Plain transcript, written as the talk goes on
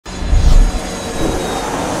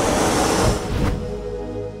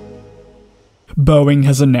Boeing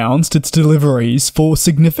has announced its deliveries for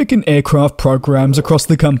significant aircraft programs across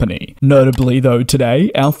the company. Notably though today,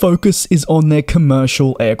 our focus is on their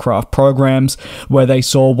commercial aircraft programs, where they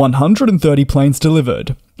saw 130 planes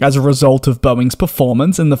delivered. As a result of Boeing's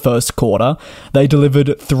performance in the first quarter, they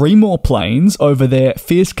delivered 3 more planes over their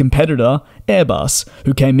fierce competitor, Airbus,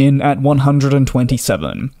 who came in at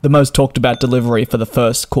 127. The most talked about delivery for the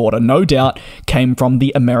first quarter, no doubt, came from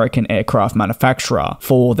the American aircraft manufacturer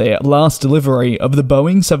for their last delivery of the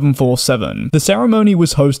Boeing 747. The ceremony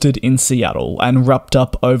was hosted in Seattle and wrapped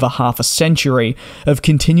up over half a century of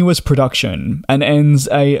continuous production and ends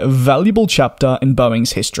a valuable chapter in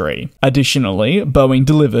Boeing's history. Additionally, Boeing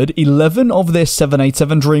delivered 11 of their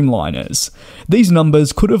 787 Dreamliners. These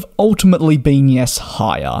numbers could have ultimately been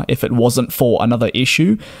higher if it wasn't for another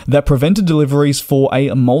issue that prevented deliveries for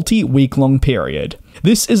a multi-week-long period.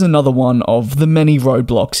 This is another one of the many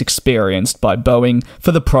roadblocks experienced by Boeing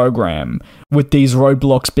for the program, with these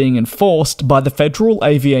roadblocks being enforced by the Federal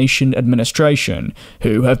Aviation Administration,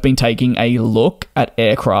 who have been taking a look at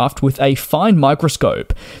aircraft with a fine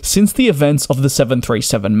microscope since the events of the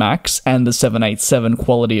 737 MAX and the 787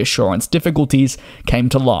 quality assurance difficulties came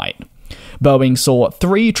to light. Boeing saw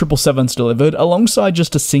 3 777s delivered alongside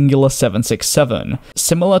just a singular 767.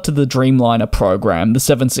 Similar to the Dreamliner program, the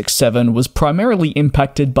 767 was primarily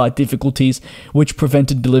impacted by difficulties which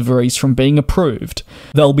prevented deliveries from being approved.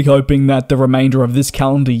 They'll be hoping that the remainder of this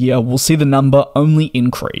calendar year will see the number only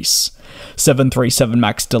increase. 737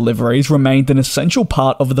 MAX deliveries remained an essential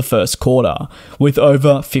part of the first quarter, with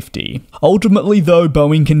over 50. Ultimately though,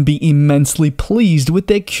 Boeing can be immensely pleased with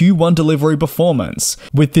their Q1 delivery performance,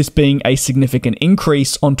 with this being a significant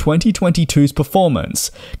increase on 2022's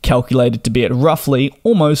performance, calculated to be at roughly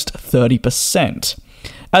almost 30%.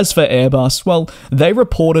 As for Airbus, well, they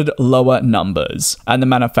reported lower numbers, and the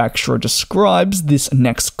manufacturer describes this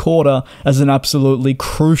next quarter as an absolutely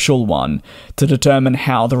crucial one to determine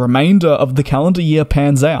how the remainder of the calendar year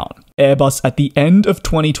pans out. Airbus at the end of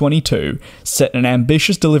 2022 set an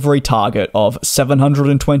ambitious delivery target of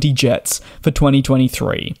 720 jets for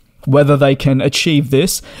 2023. Whether they can achieve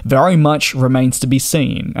this very much remains to be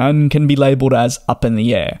seen, and can be labelled as up in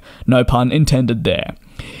the air, no pun intended there.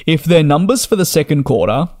 If their numbers for the second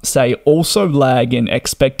quarter, say, also lag in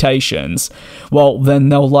expectations, well, then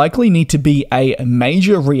there'll likely need to be a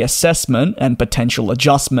major reassessment and potential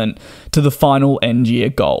adjustment to the final end-year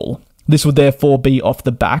goal. This would therefore be off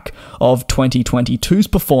the back of 2022's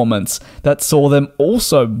performance that saw them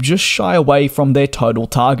also just shy away from their total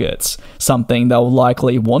targets, something they'll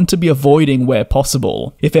likely want to be avoiding where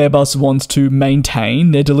possible. If Airbus wants to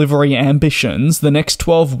maintain their delivery ambitions, the next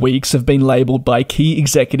 12 weeks have been labelled by key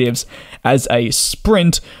executives as a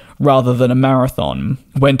sprint rather than a marathon.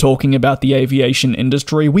 When talking about the aviation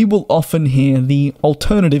industry, we will often hear the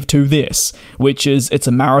alternative to this, which is it's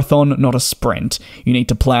a marathon, not a sprint. You need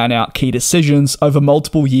to plan out key decisions over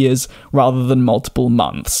multiple years rather than multiple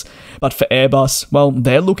months. But for Airbus, well,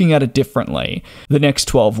 they're looking at it differently. The next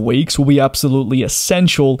 12 weeks will be absolutely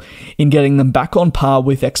essential in getting them back on par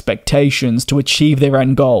with expectations to achieve their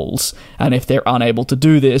end goals. And if they're unable to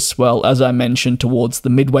do this, well, as I mentioned towards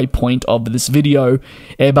the midway point of this video,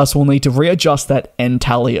 Airbus will need to readjust that end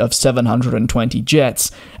tally of 720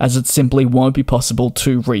 jets, as it simply won't be possible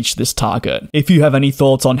to reach this target. If you have any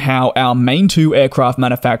thoughts on how our main 2 aircraft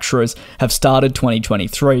manufacturers have started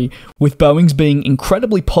 2023, with Boeing's being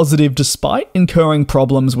incredibly positive despite incurring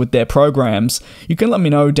problems with their programs, you can let me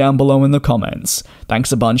know down below in the comments.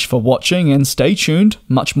 Thanks a bunch for watching, and stay tuned,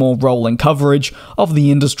 much more rolling coverage of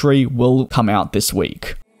the industry will come out this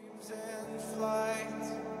week.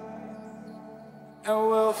 And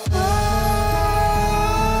we'll